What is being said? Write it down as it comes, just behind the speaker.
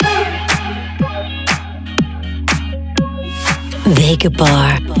Vega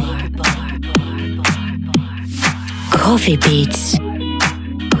Bar, Coffee Beats,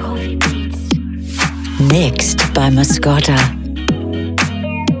 mixed by Mascotta.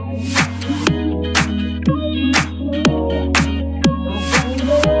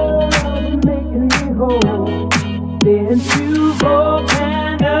 Since you've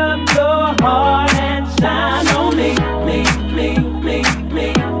opened up your heart and shine on me.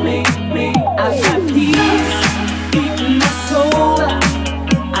 I've got peace deep in my soul.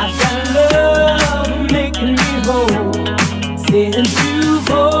 I've got love making me whole. Since you've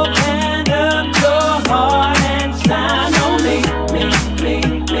opened up your heart and shine on me.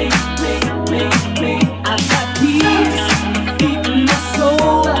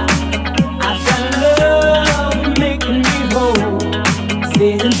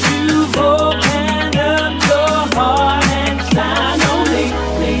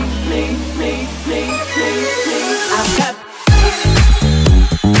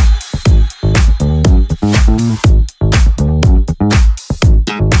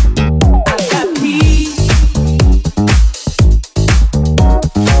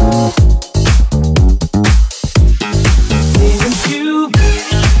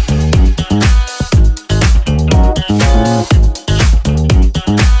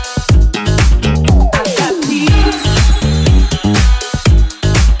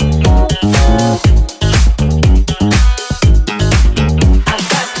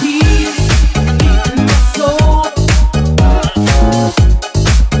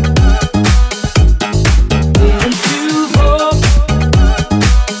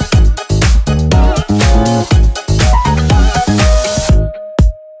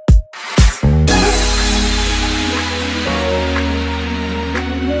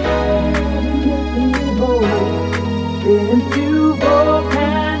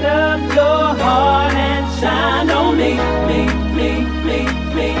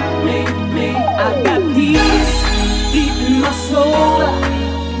 I've got peace deep in my soul.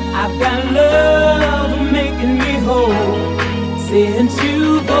 I've got love making me whole. Since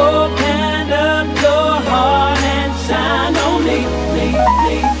you've opened up your heart and shine on me.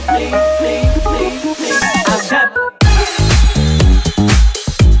 I've got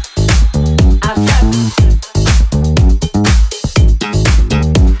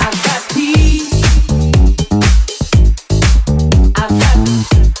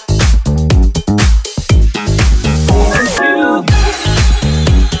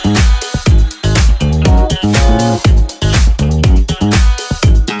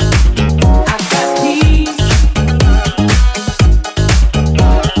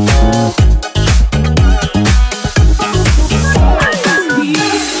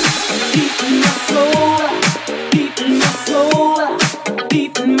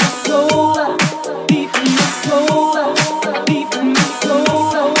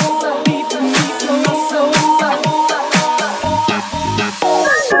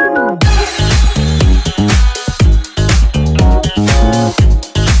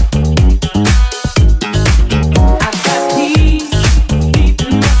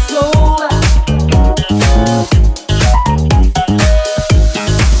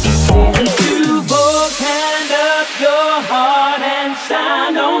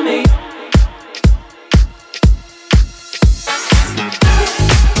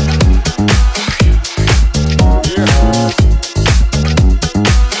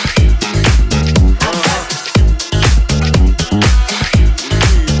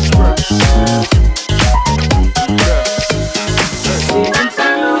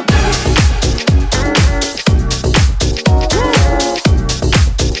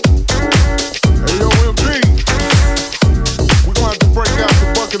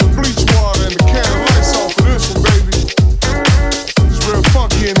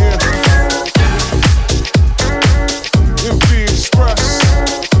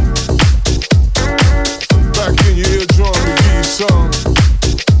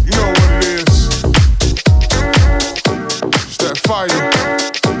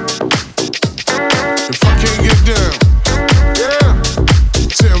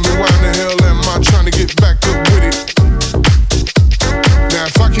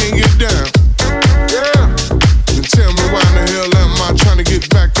If I can't get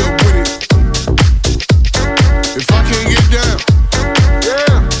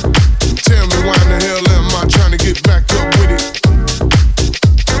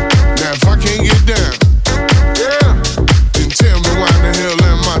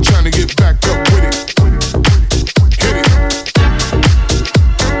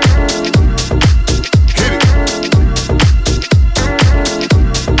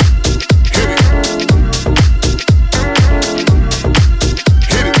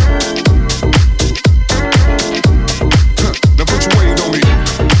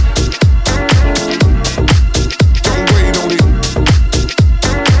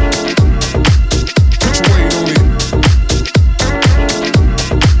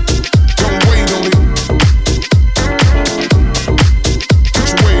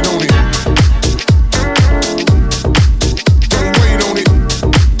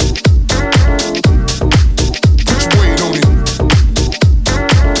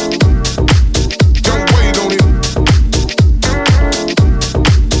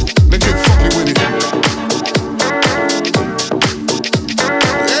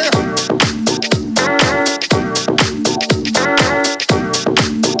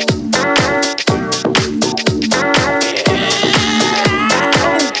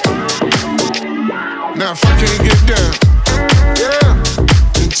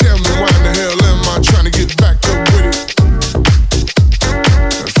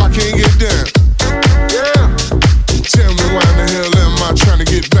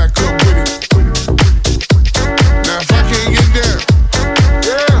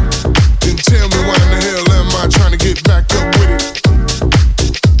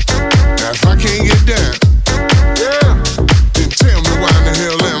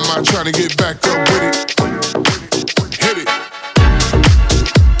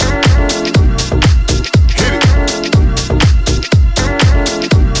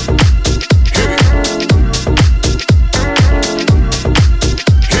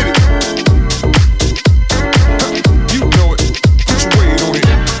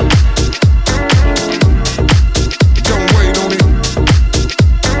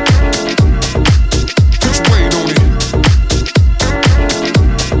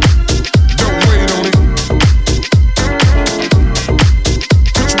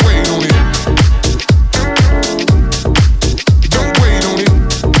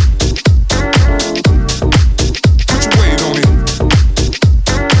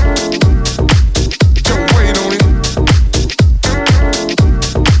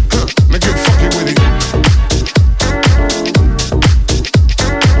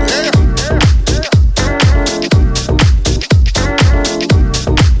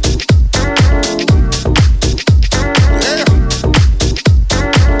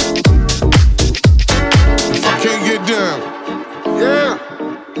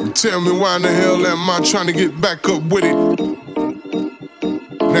Tell me why in the hell am I trying to get back up with it?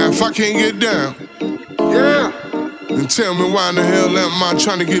 Now if I can't get down, yeah, then tell me why in the hell am I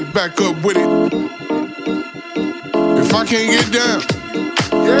trying to get back up with it? If I can't get down,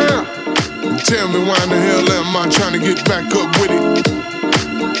 yeah, then tell me why in the hell am I trying to get back up with it?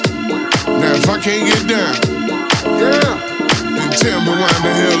 Now if I can't get down, yeah, then tell me why in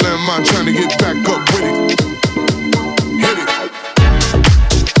the hell am I trying to get back up with it? Hit it.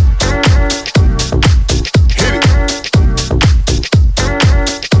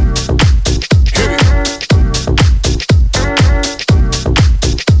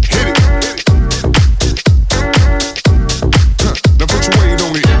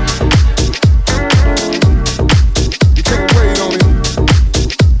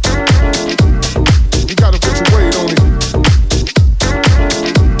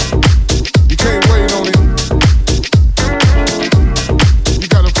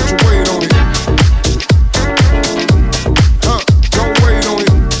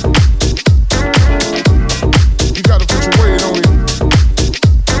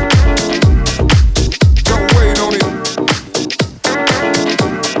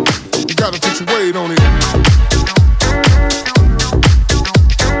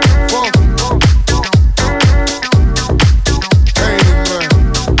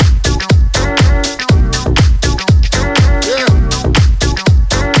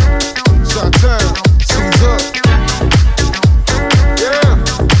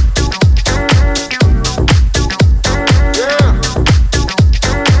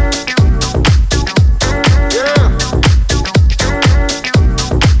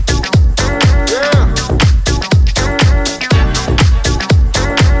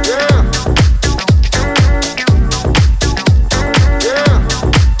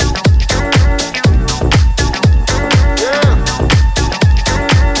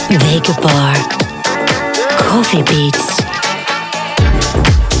 Vega Bar, Coffee Beats.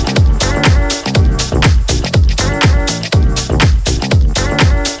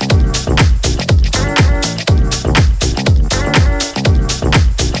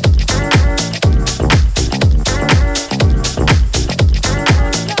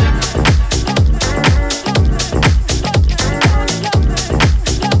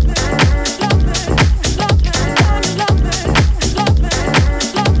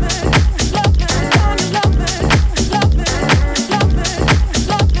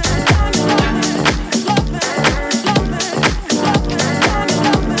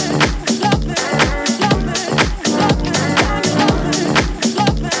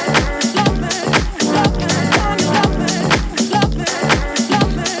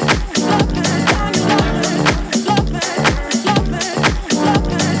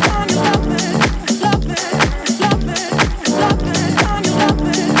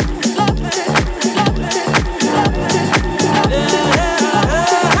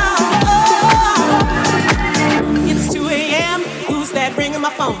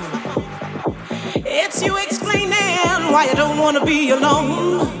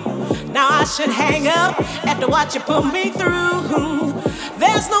 What you put me through,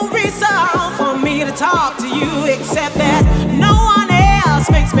 there's no reason for me to talk to you except that no one else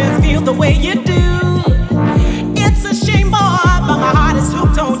makes me feel the way you do. It's a shame, boy, but my heart is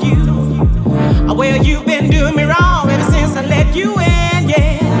hooked on you. Well, you've been doing me wrong ever since I let you in,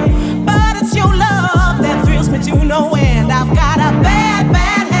 yeah. But it's your love that thrills me to no end. I've got a bad,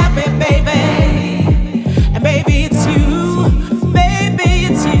 bad habit, baby, and baby it's you, baby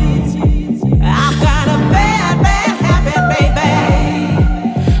it's you. I've got a bad, bad habit, baby,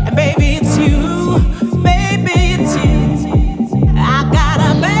 and baby it's you, baby it's you. I've got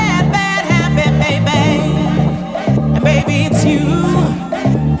a bad, bad habit, baby, and baby it's you.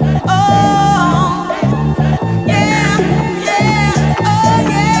 Oh, yeah, yeah, oh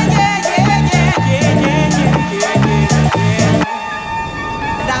yeah, yeah, yeah, yeah, yeah, yeah, yeah, yeah, yeah.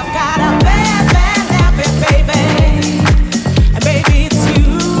 And I've got a bad, bad habit, baby, and baby it's you.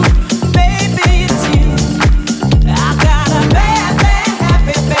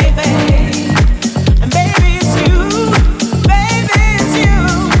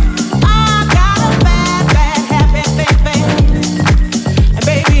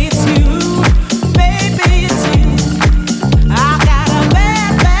 You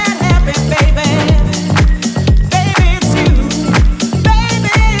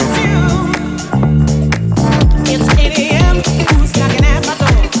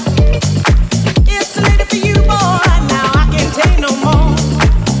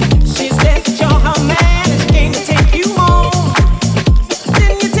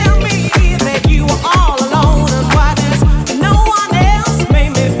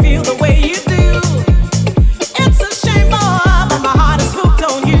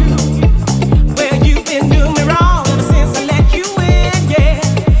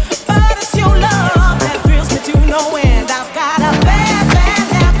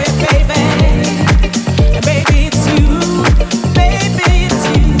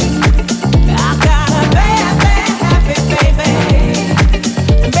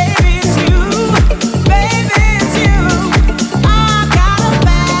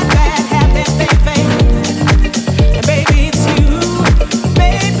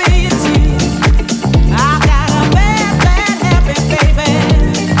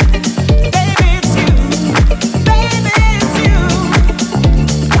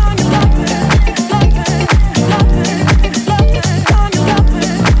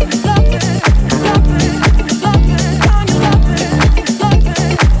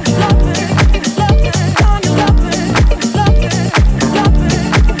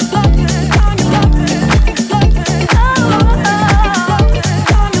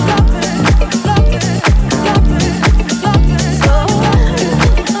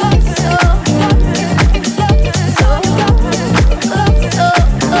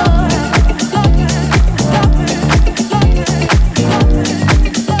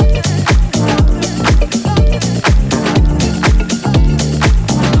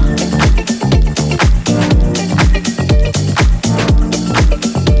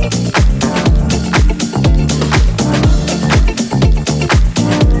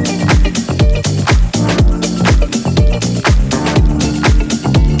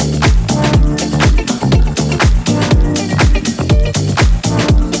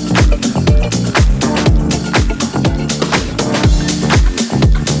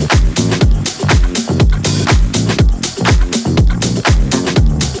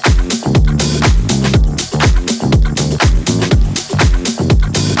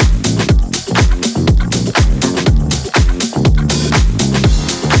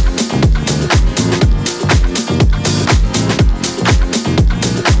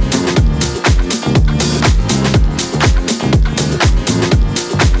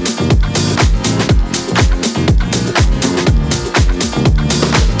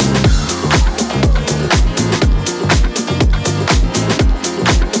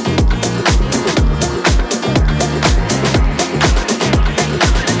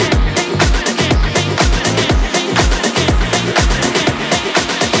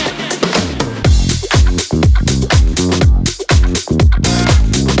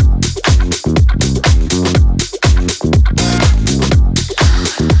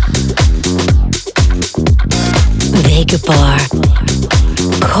Vega Bar,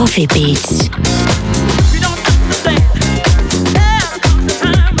 Coffee Beats.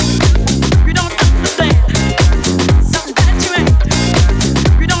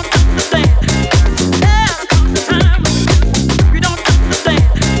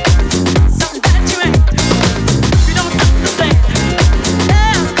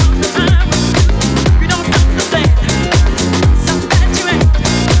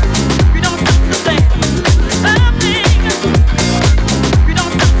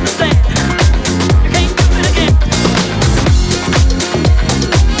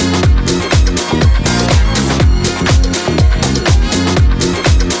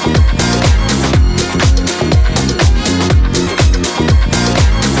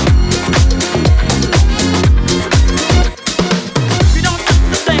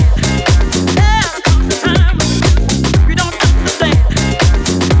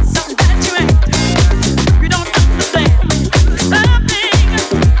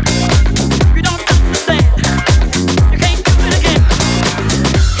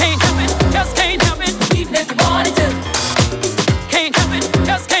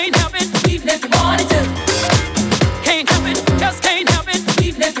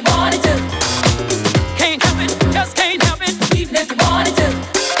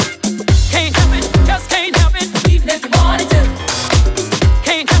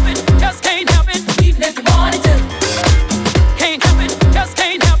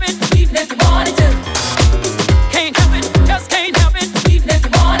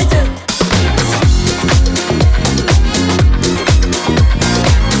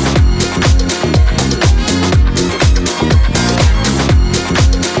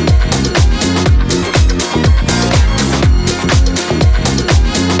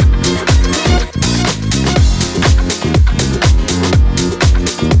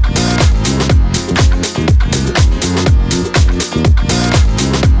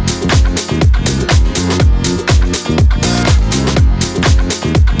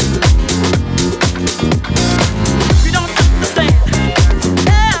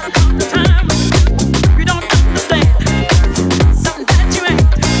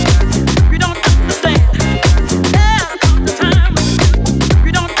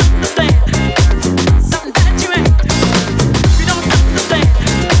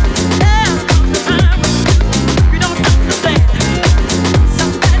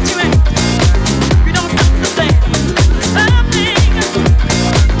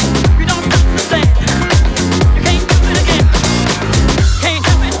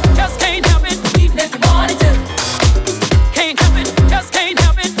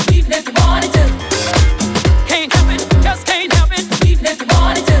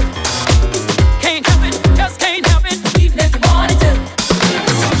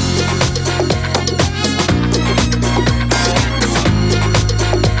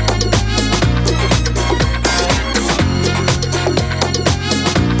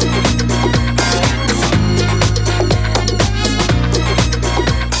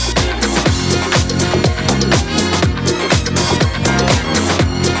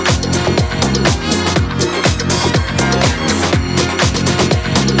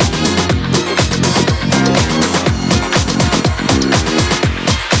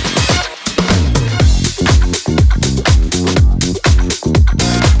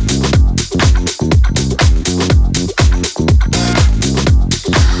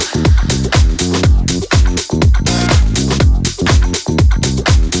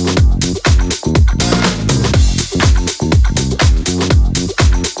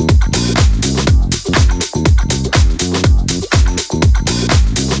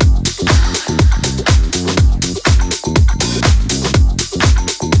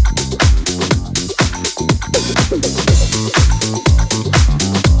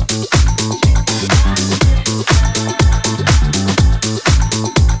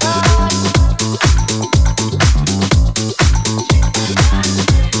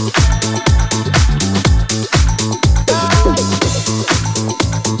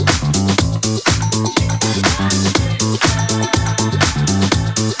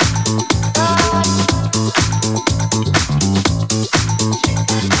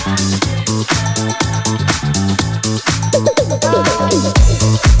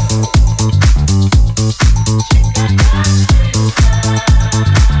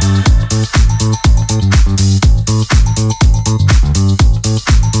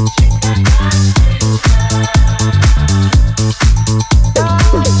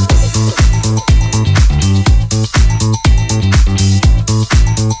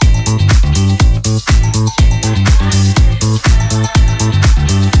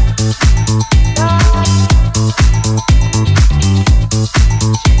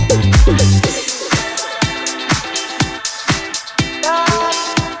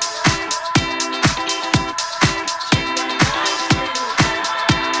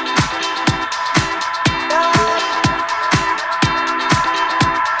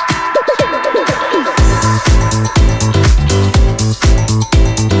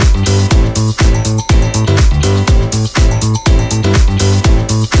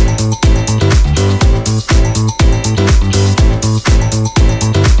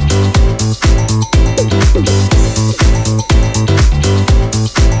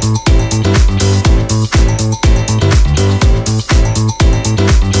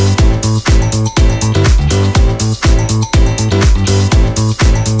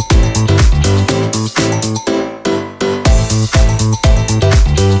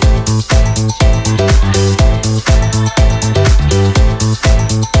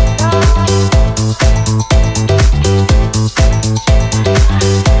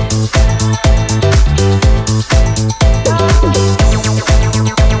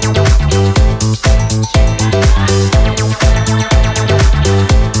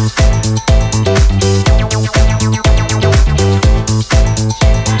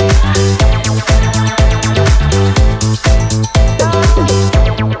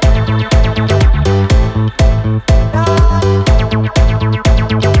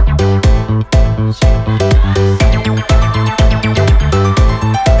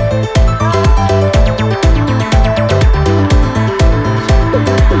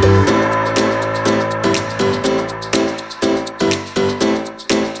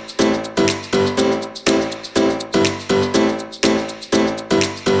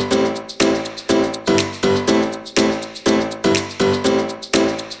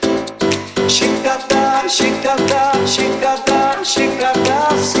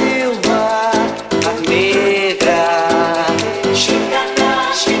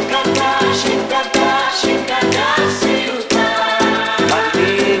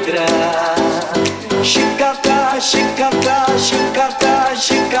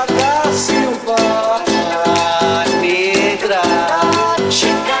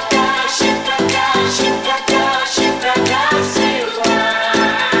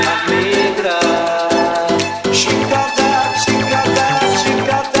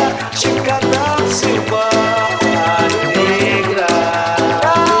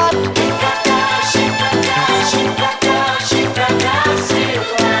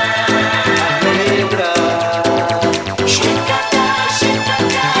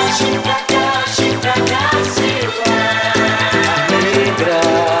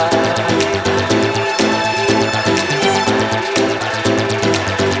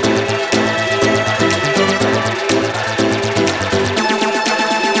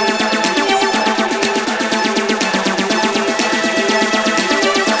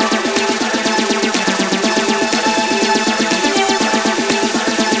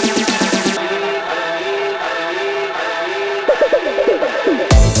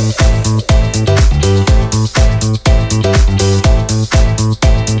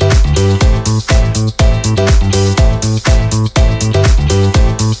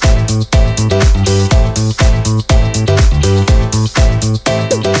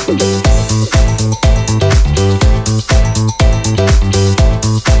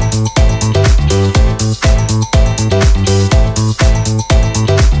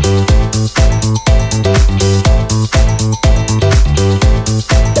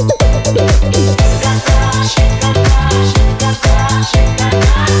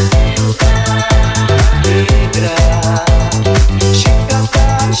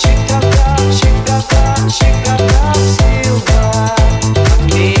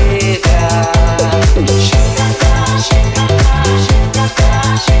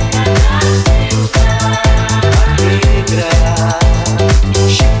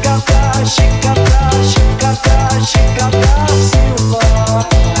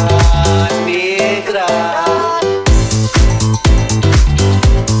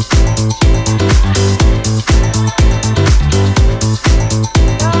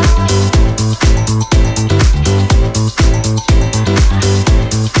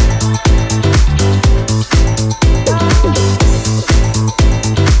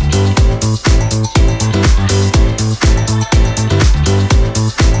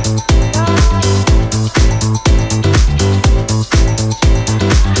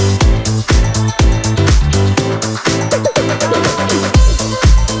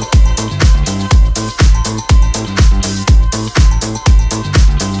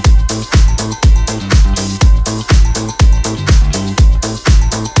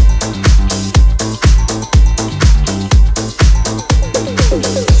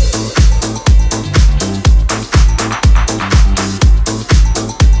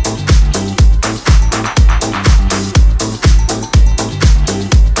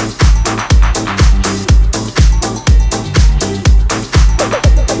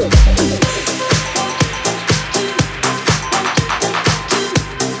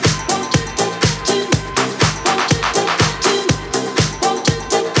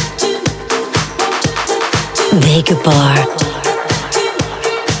 Vega Bar.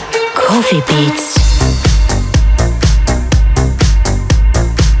 Coffee Beats.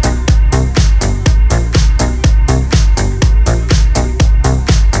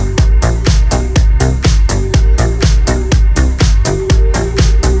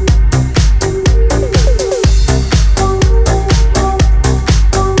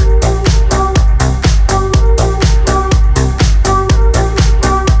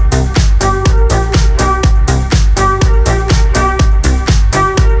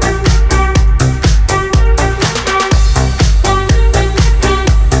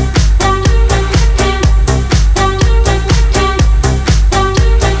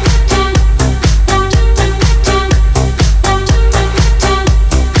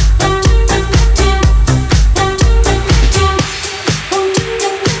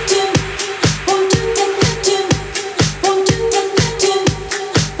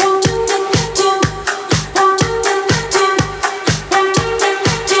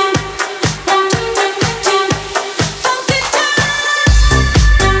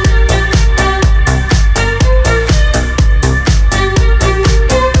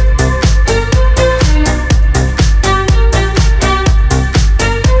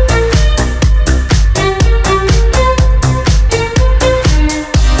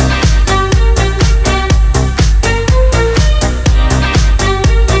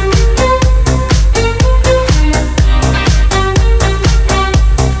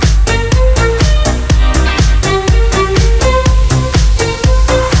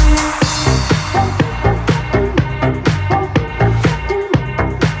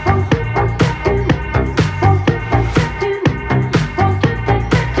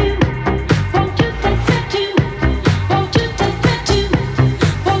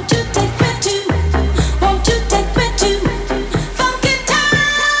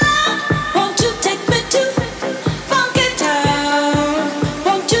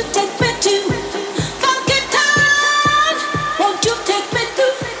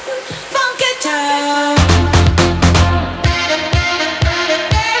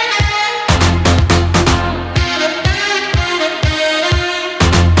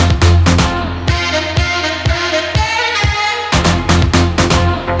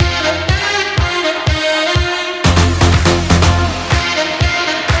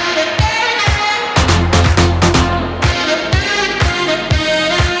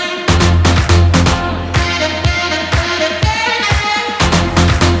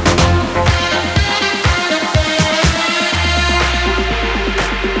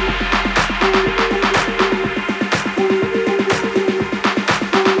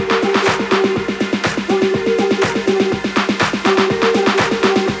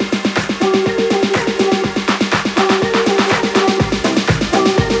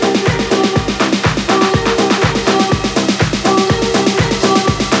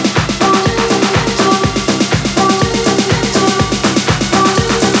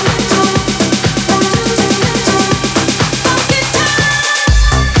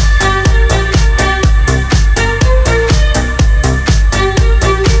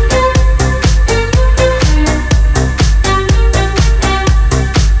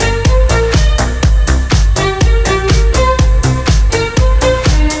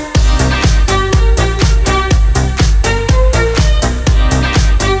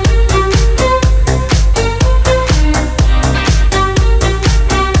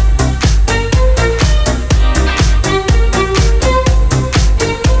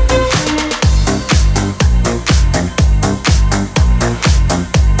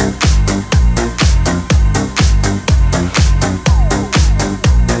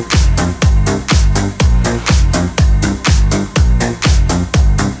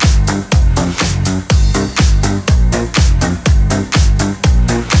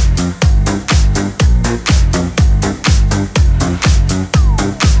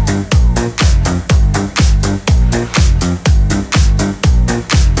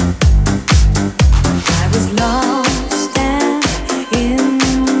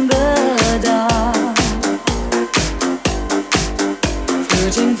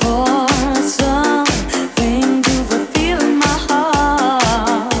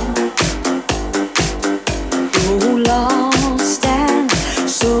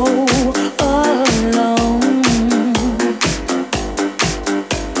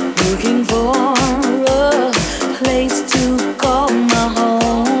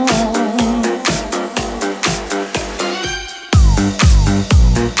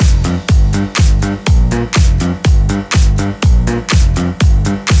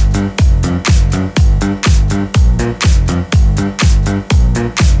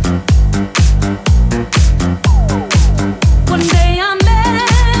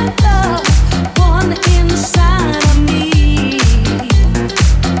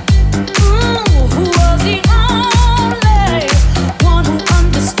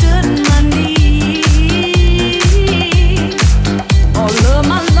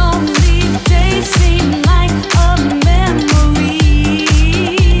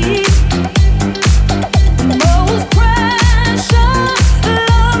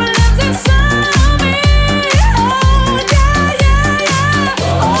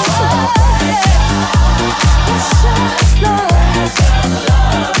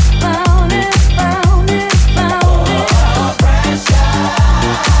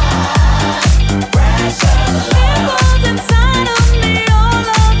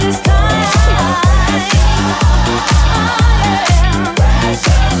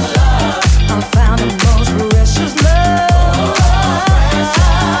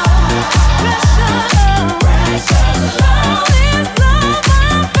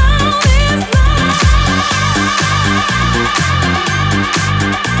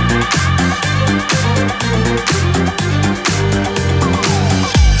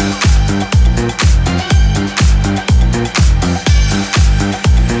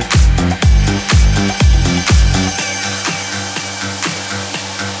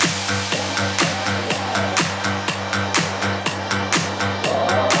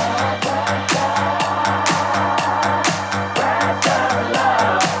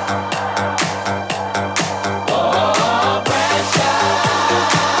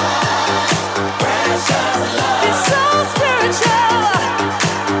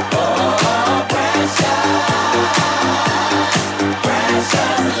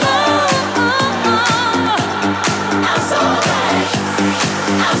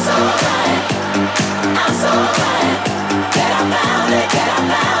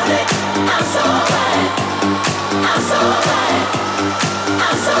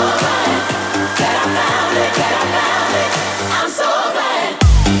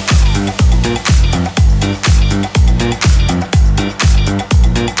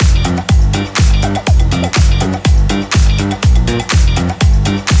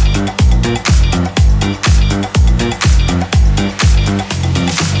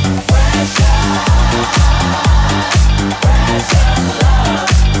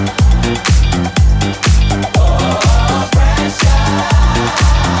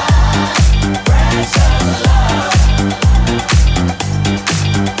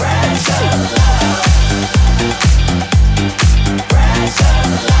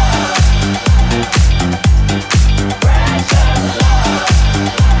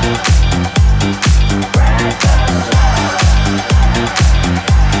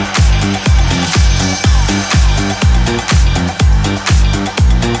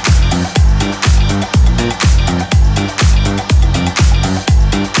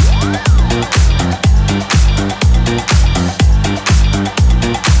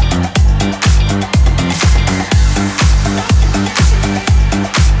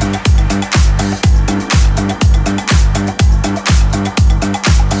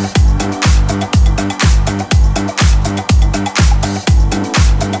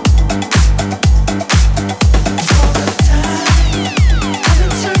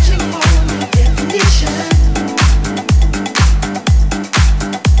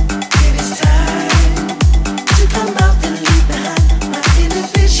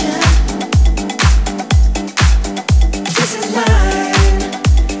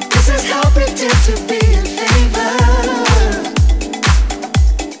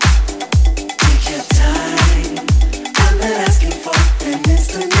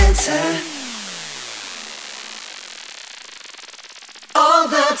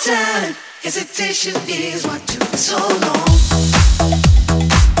 time. Hesitation is what took so long.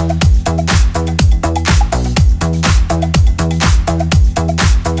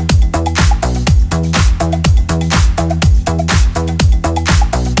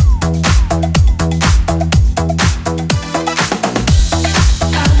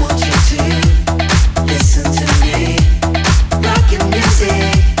 Listen to me, rockin' music.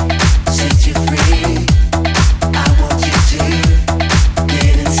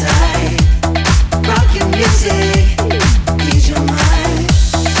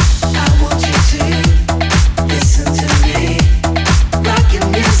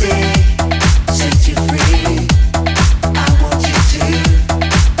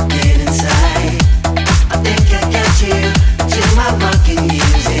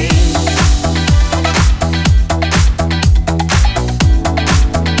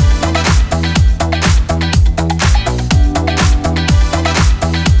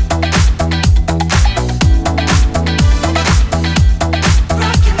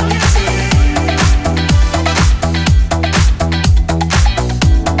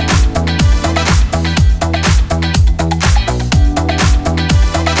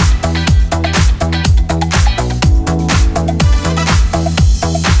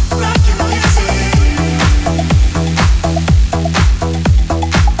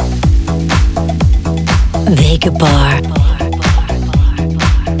 Vega Bar.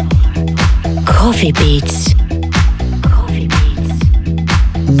 Coffee Beats.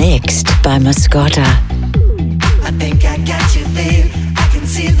 Mixed by Mascotta. I think I got you, babe. I can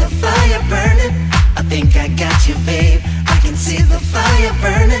see the fire burning. I think I got you, babe. I can see the fire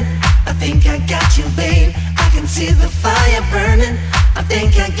burning. I think I got you, babe. I can see the fire burning. I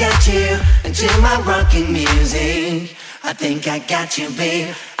think I got you into my rocking music. I think I got you,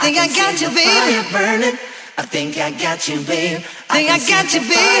 babe. I think I got you, babe. Fire burning. I think I got you, babe. I think I got you,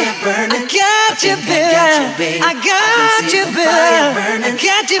 babe. I got you, babe. I got you, babe. I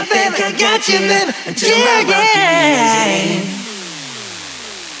got you, babe. I got you, babe. Yeah.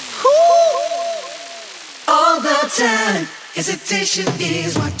 All the time, hesitation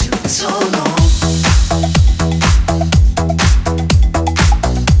is what took so long.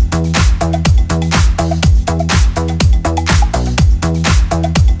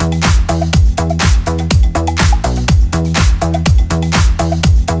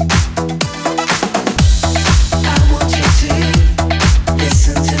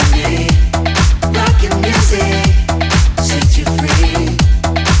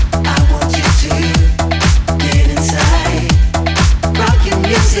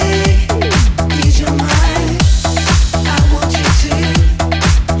 Music is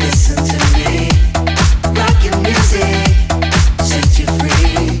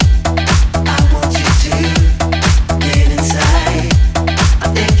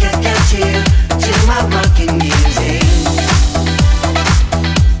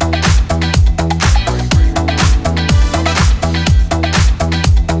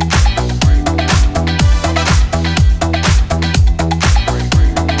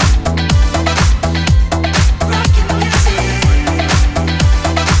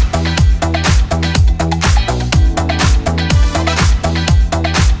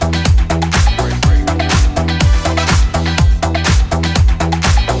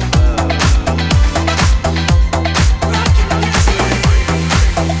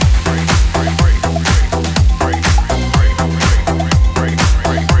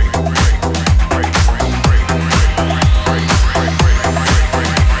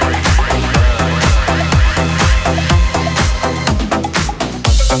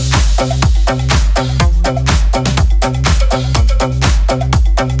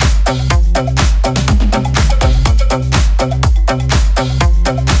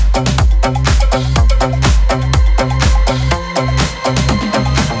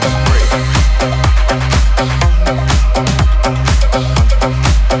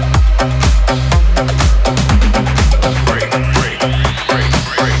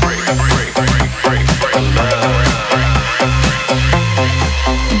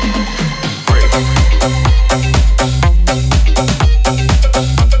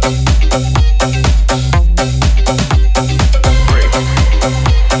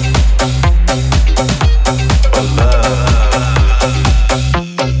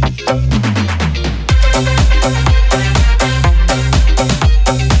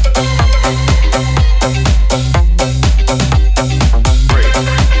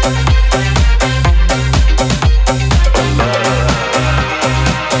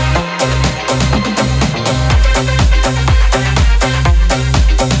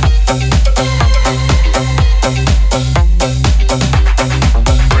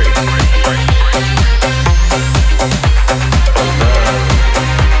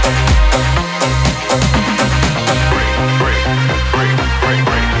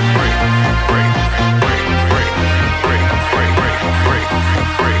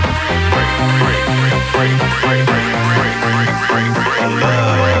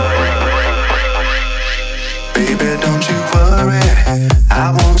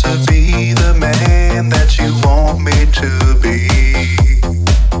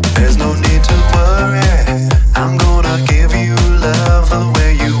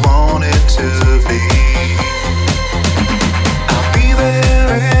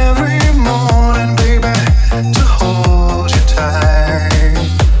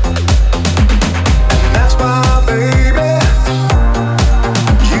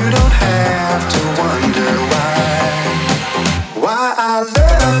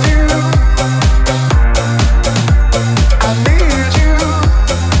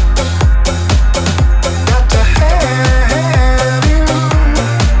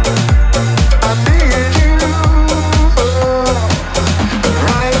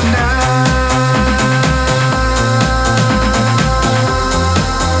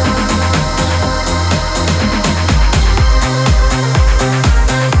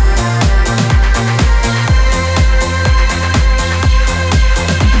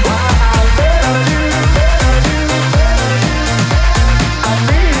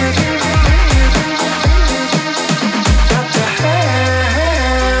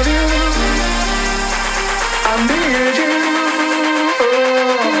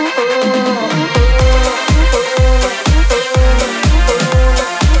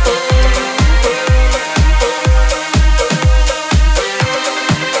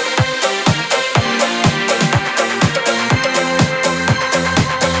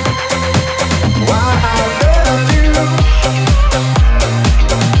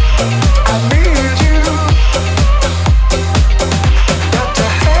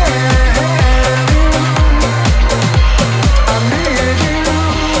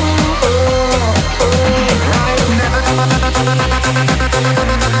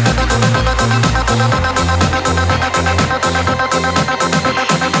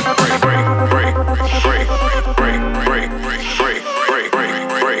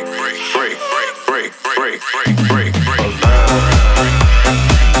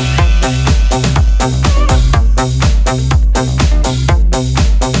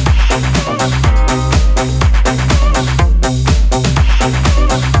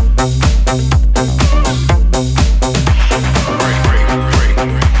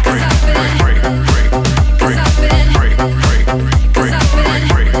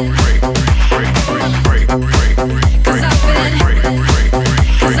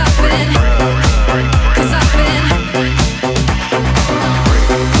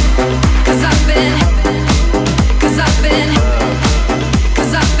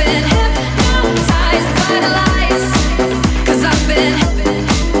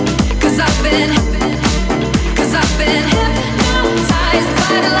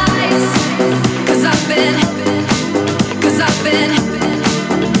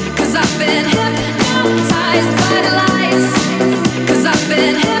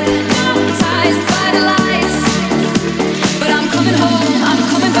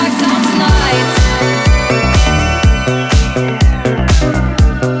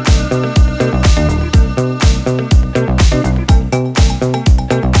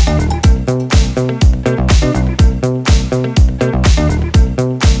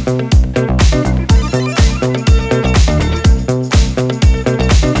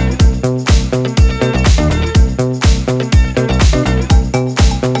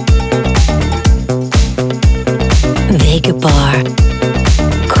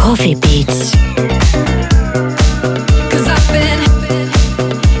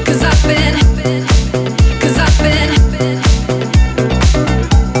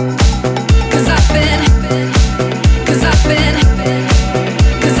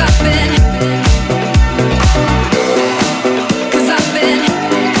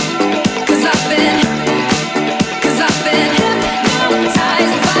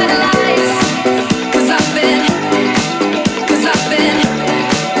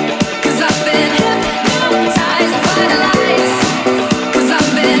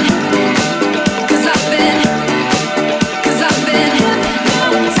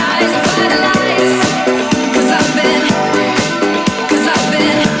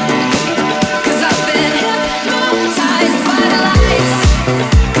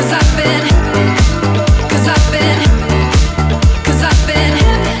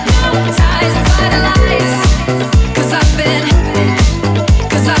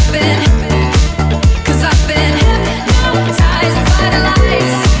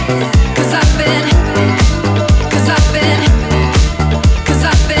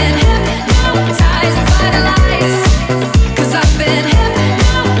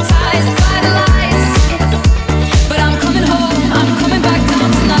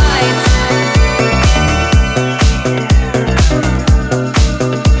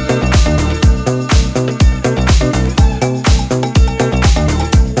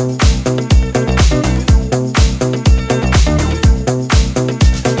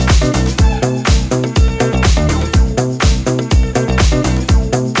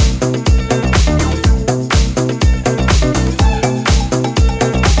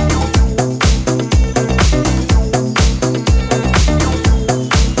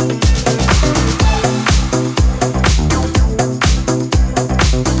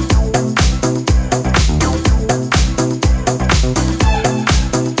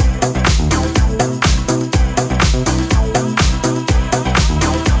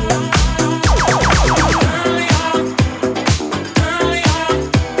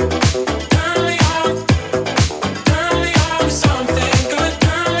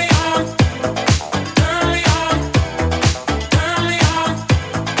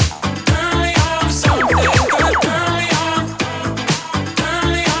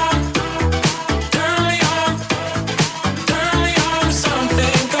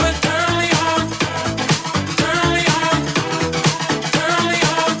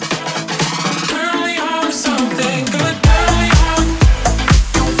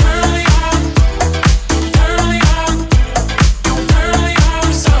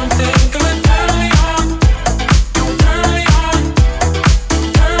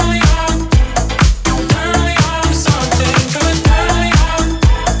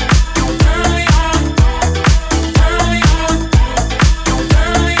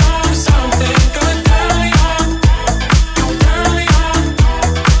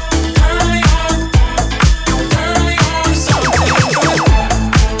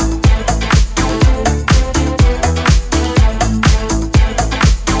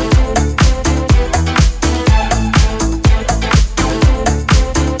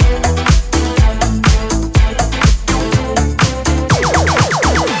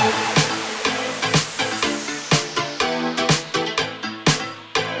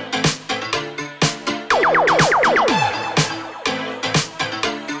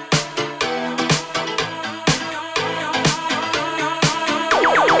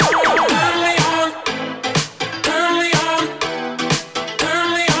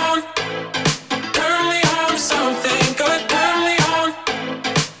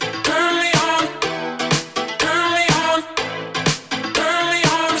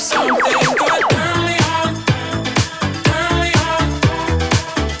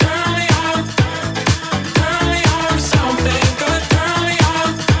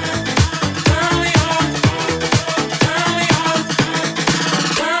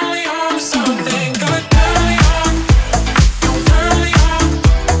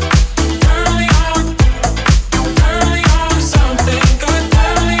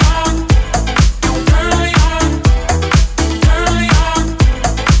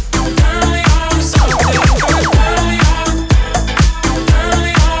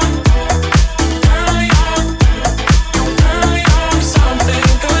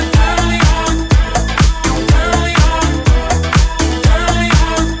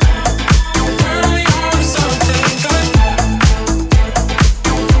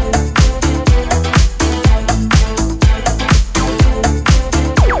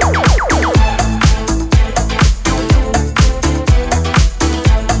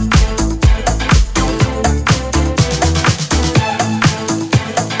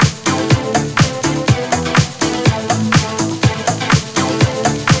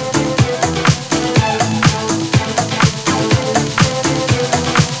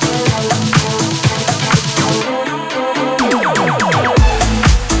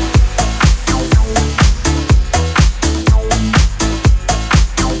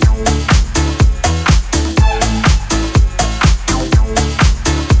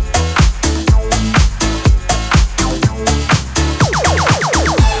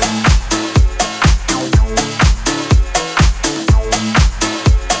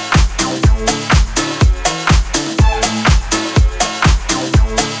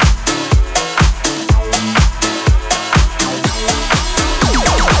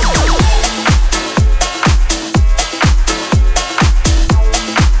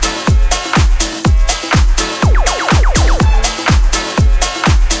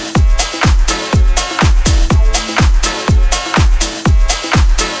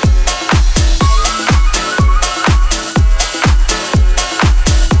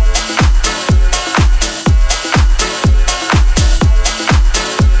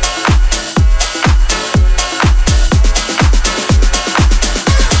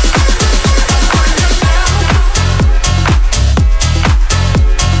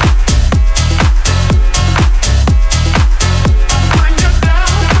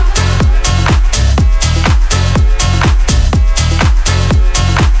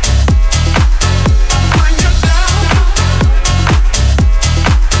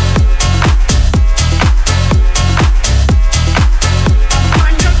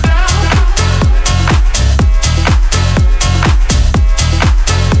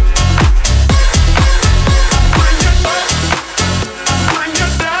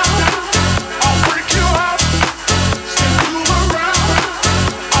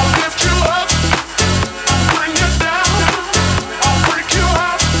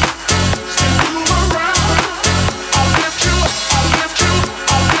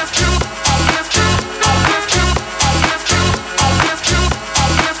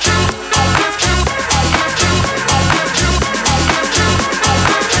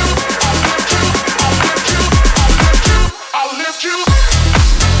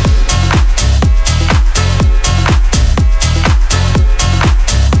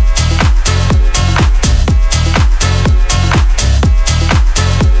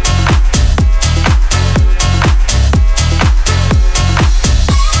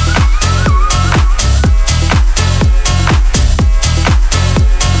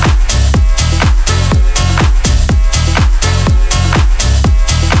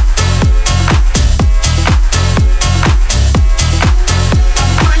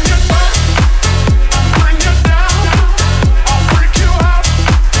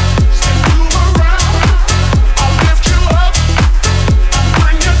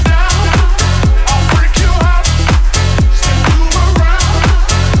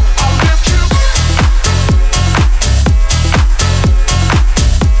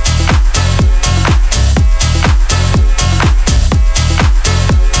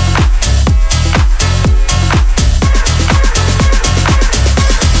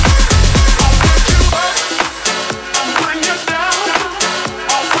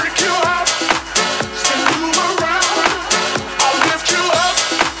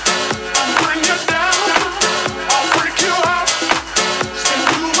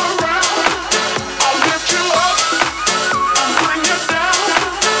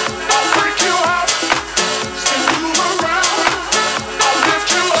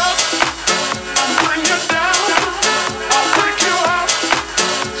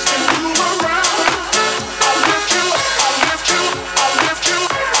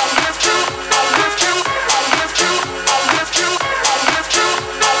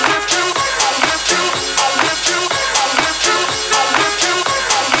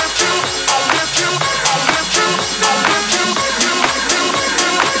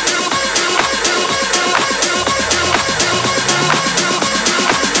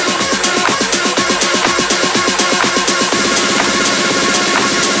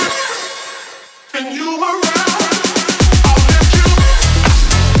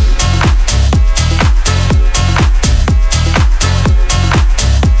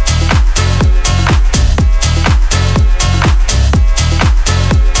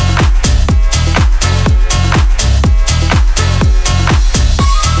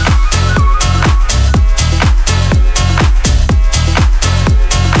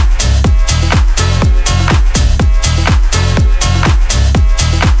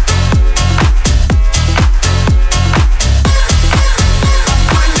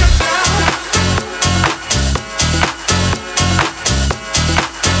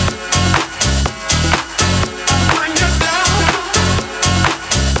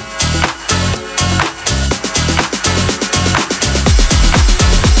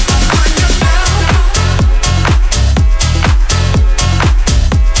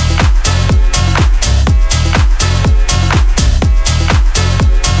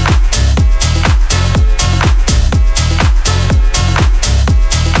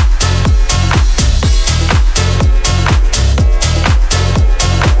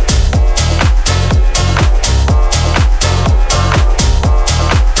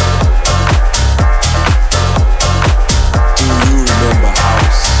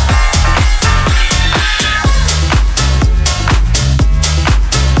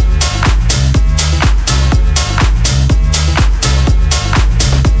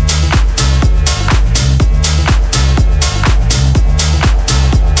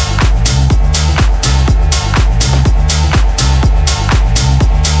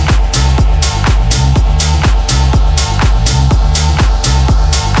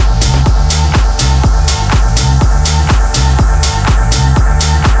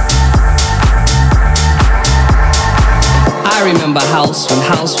remember house when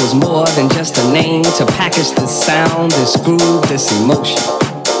house was more than just a name to package this sound, this groove, this emotion.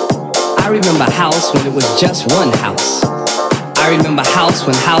 I remember house when it was just one house. I remember house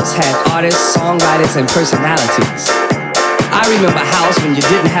when house had artists, songwriters, and personalities. I remember house when you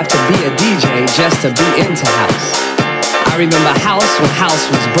didn't have to be a DJ just to be into house. I remember house when house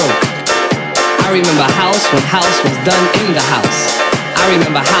was broke. I remember house when house was done in the house. I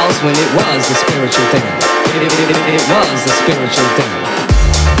remember house when it was a spiritual thing. It was a spiritual thing.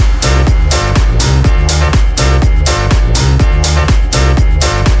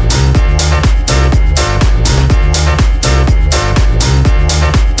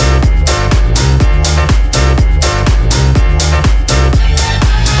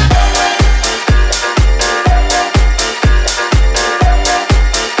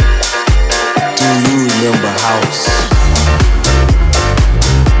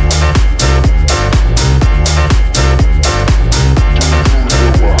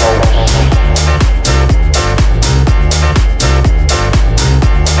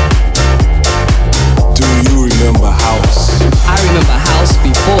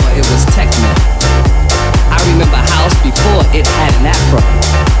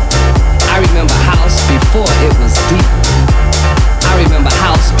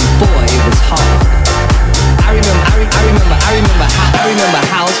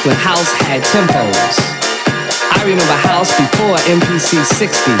 When house had tempos. I remember house before MPC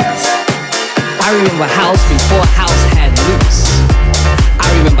 60s. I remember house before house had loops. I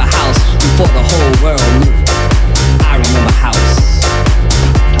remember house before the whole world knew. I remember house.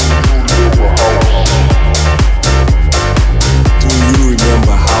 Do you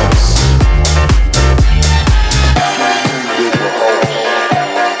remember house?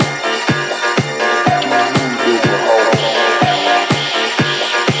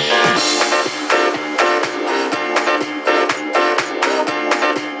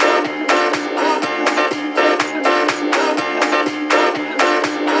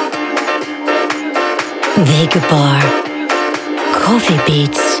 Vega Bar, Coffee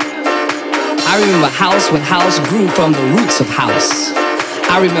Beats. I remember house when house grew from the roots of house.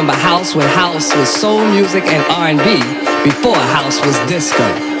 I remember house when house was soul music and R&B before house was disco.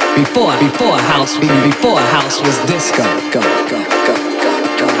 Before house was disco. Go, go, go, go,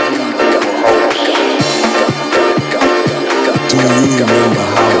 go, go, go. Do you remember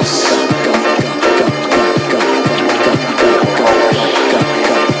house?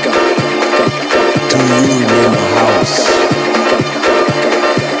 Do you remember house?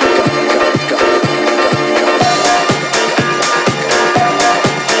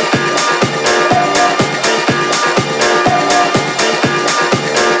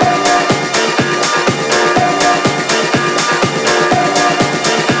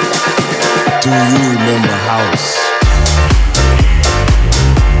 Do you remember house?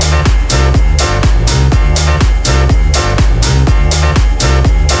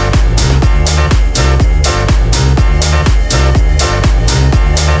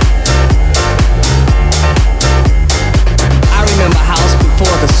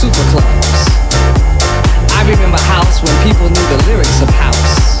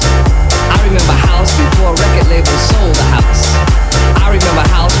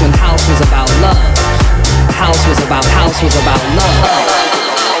 Was about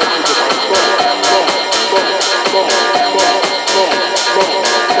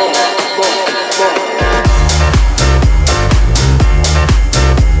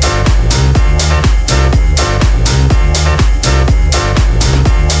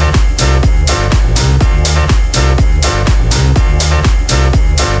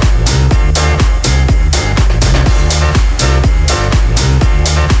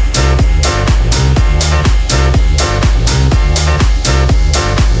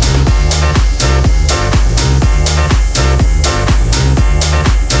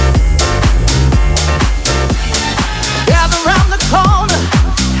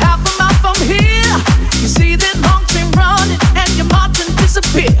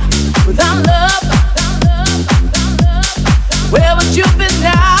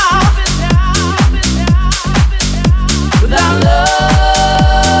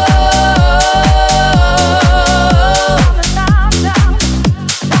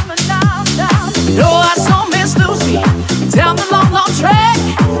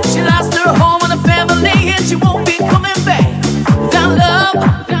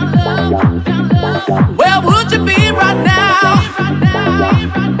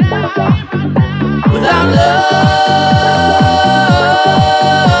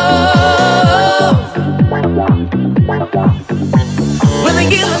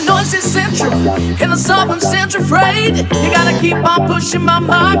Central, in the Southern Central freight. You gotta keep on pushing my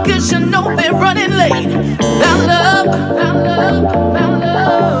mark, cause you know they're running late. That love, that love, that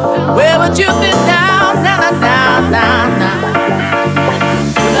love. Where would you be now, now, now, now, now?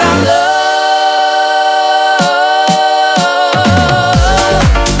 That love.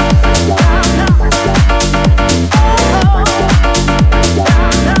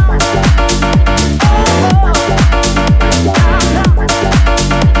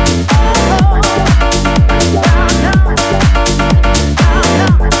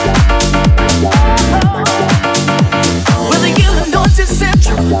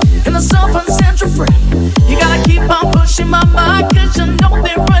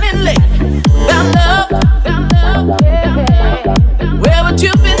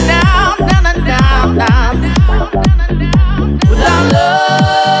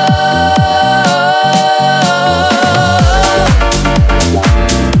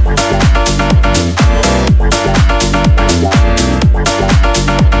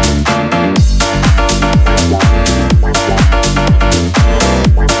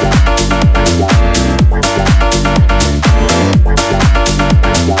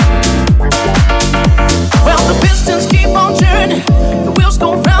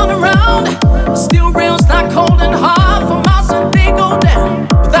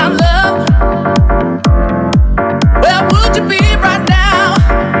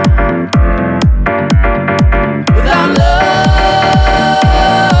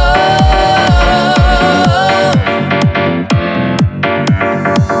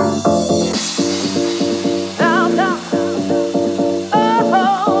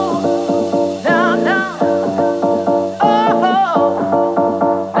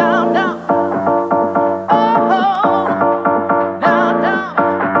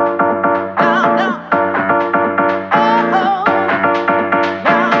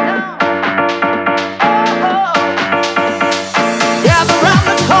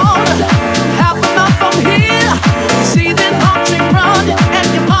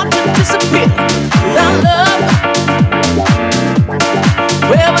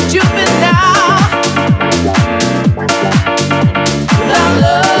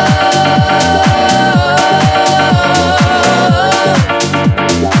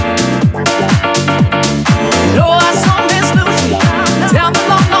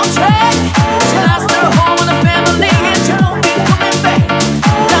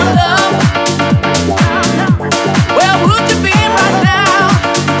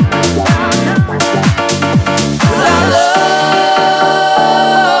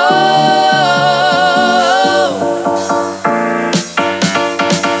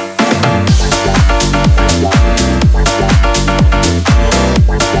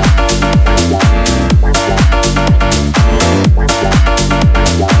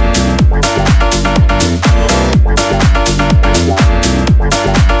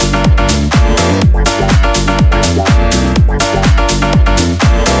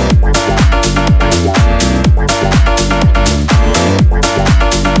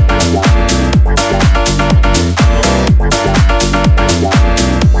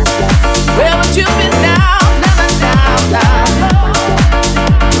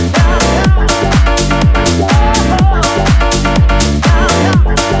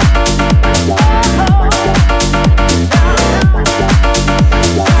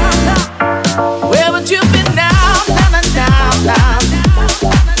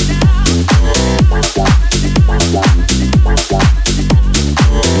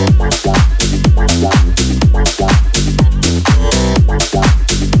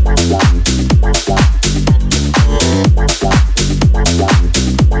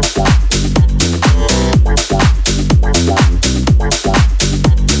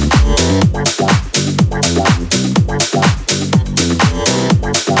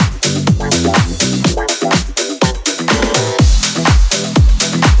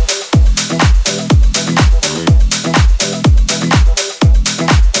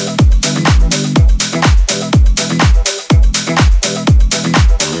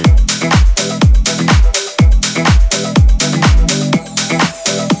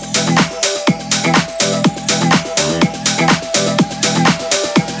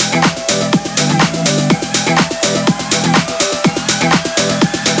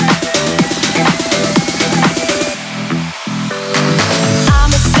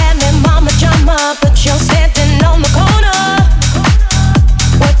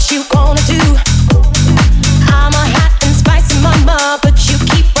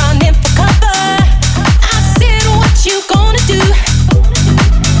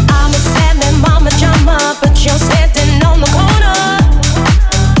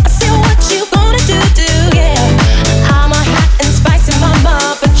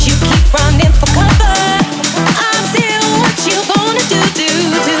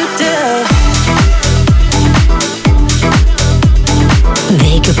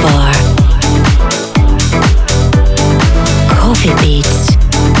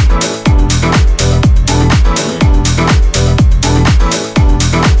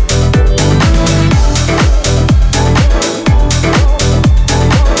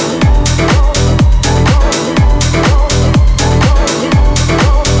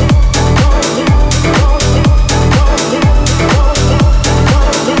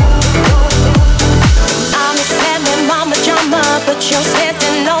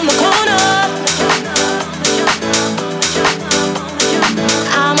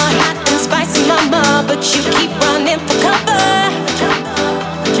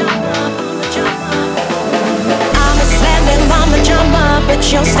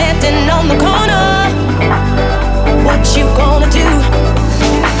 you're standing on the corner. What you gonna do?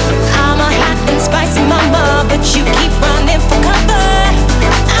 I'm a hot and spicy mama, but you keep running for cover.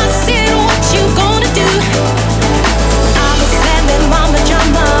 I said, what you gonna do? I'm a slamming mama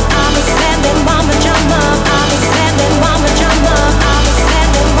drama. I'm a slamming mama drama. I'm a slamming mama drama. I'm a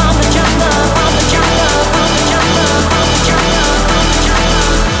slamming mama drama. Mama drama. Mama drama. Mama drama. Mama drama.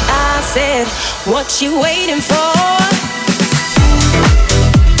 I said, what you waiting for?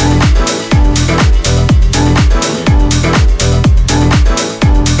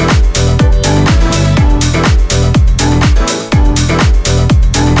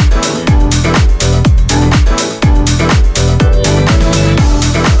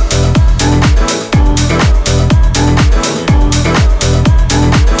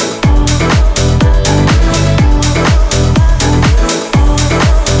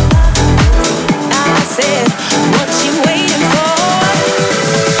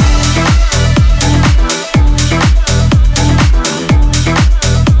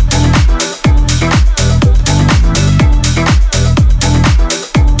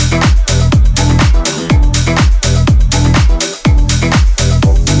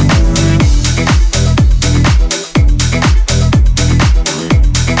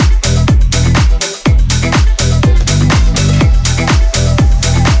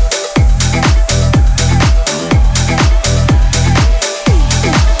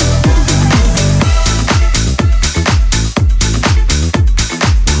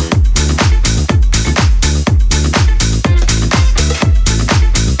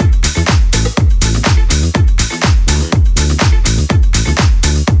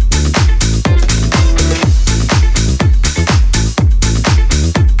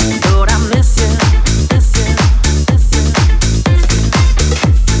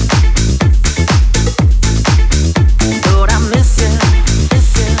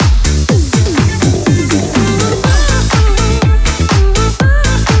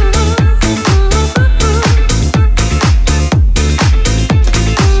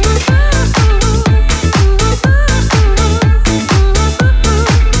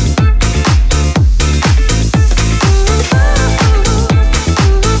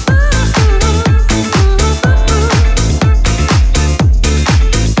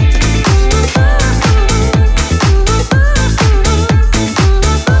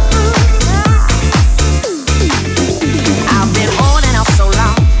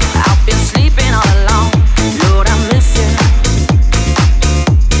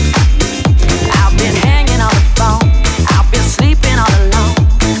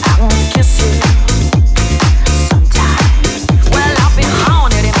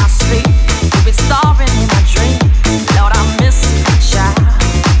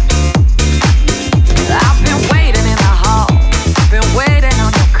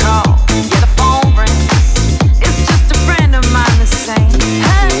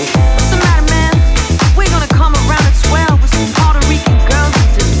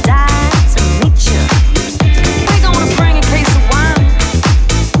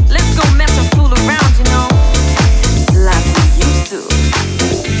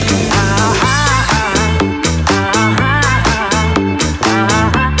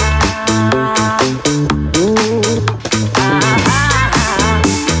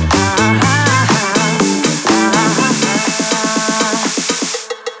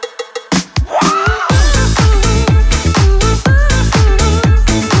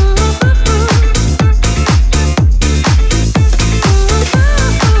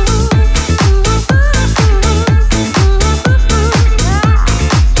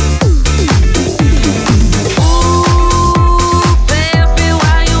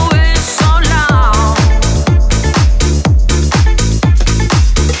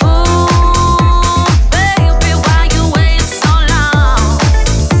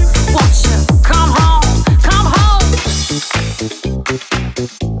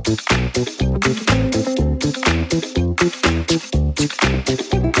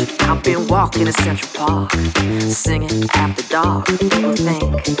 walking in Central Park, singing after dark. People think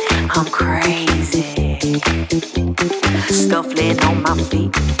I'm crazy. Scuffling on my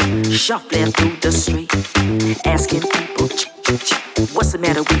feet, shuffling through the street, asking people, what's the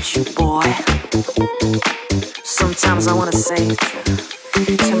matter with you, boy? Sometimes I wanna say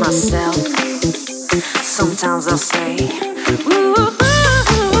to myself, sometimes I'll say, ooh,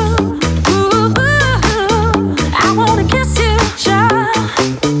 I wanna kiss you, child.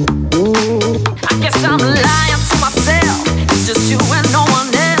 I guess I'm lying to myself. It's just you and no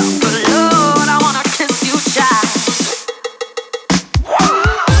one else. But Lord, I wanna kiss you, child.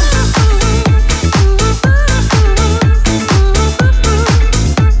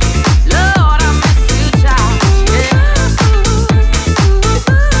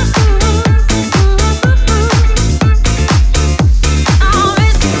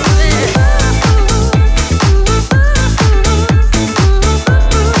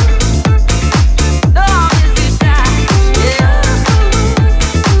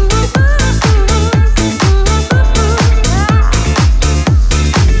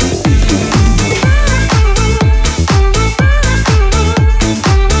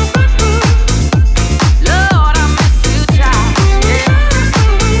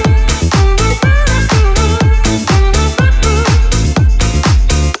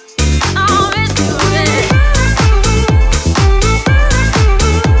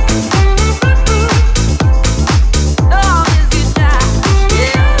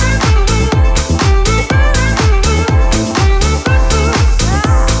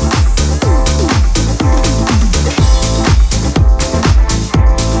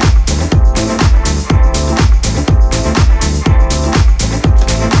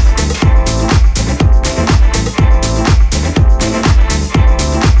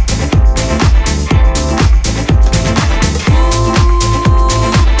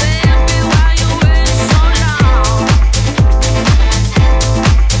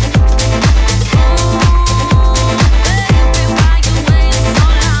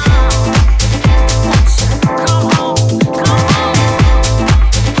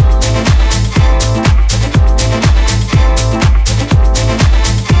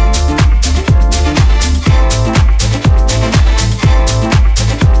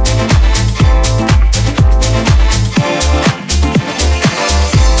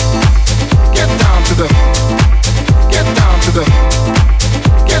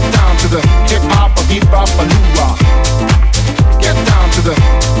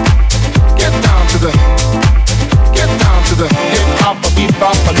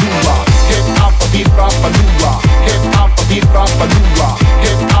 lua. Hip hop a beat bop a lua. Hip hop a beat bop a lua.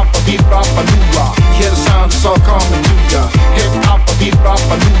 Hip hop a beat bop a lua. Hear the sound, it's all coming to ya. Hip hop a beat bop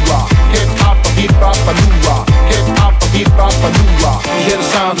a lua. Hip hop a beat bop a lua. Hip hop a beat bop a lua. Hear the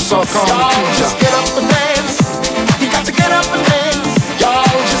sound, it's all coming to ya. Y'all just get up and dance. You got to get up and dance.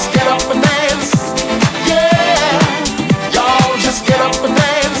 Y'all just get up and dance. Yeah. Y'all just get up and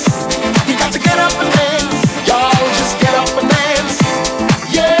dance. You got to get up and dance. Y'all just get up and dance.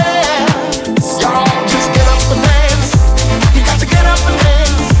 Yeah. Y'all just get up and dance. You got to get up and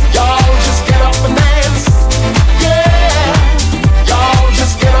dance. Y'all just get up and dance. Yeah. Y'all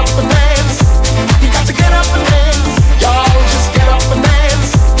just get up and dance. You got to get up and dance. Y'all just get up and dance.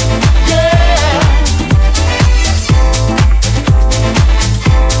 Yeah.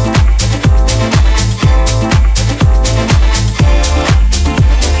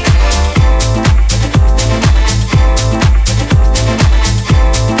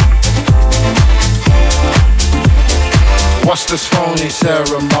 What's this phony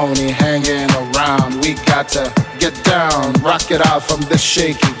ceremony hanging around? We got to get down, rock it out from this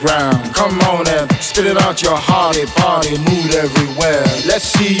shaky ground. Come on and spit it out your hearty party mood everywhere. Let's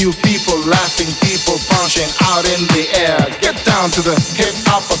see you people laughing, people punching out in the air. Get down to the hip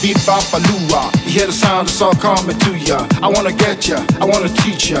hop a beat bop a lua. You hear the sound, it's all coming to ya. I wanna get ya, I wanna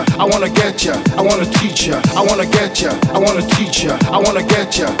teach ya. I wanna get ya, I wanna teach ya. I wanna get ya, I wanna teach ya. I wanna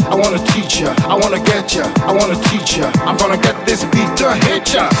get ya, I wanna teach ya. I wanna get ya, I wanna teach ya. I'm gonna get this beat to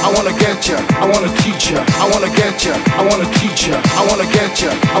hit ya. I wanna get ya, I wanna teach ya. I wanna get ya, I wanna teach ya. I wanna get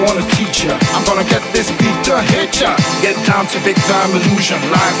ya, I wanna teach ya. I'm gonna get this beat to hit ya. Get down to big time illusion,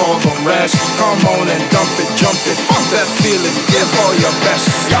 live all the rest. Come on and dump it, jump it, fuck that feeling, give all your best.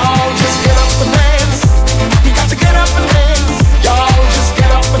 Y'all just get up and dance. You got to get up and dance. Y'all just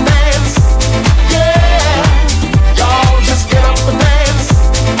get up and dance. Yeah. Y'all just get up and dance.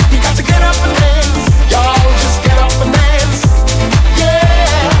 You got to get up and dance. Y'all just get up and dance.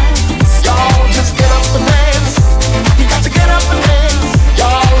 Yeah. Y'all just get up and dance. You got to get up and dance.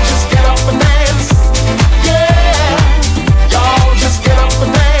 Y'all just get up and dance. Yeah. Y'all just get up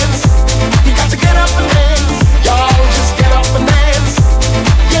and dance. You got to get up and dance. Y'all just get up and dance.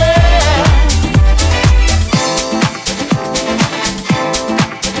 Yeah.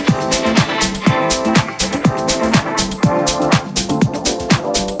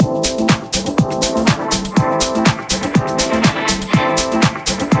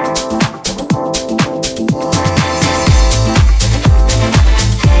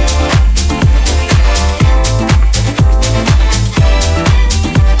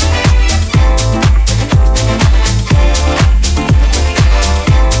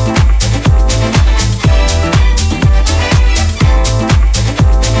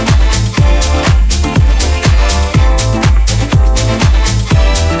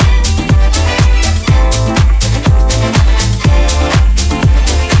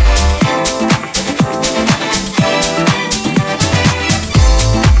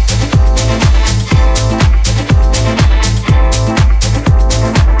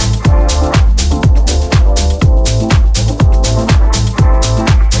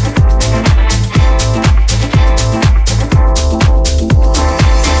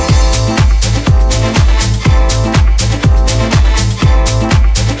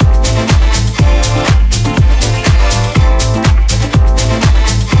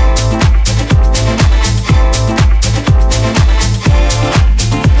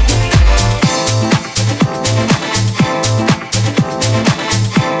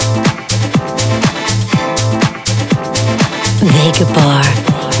 Vega Bar.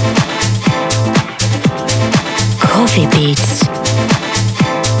 Coffee Beats.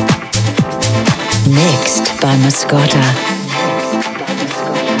 Mixed by Mascotta.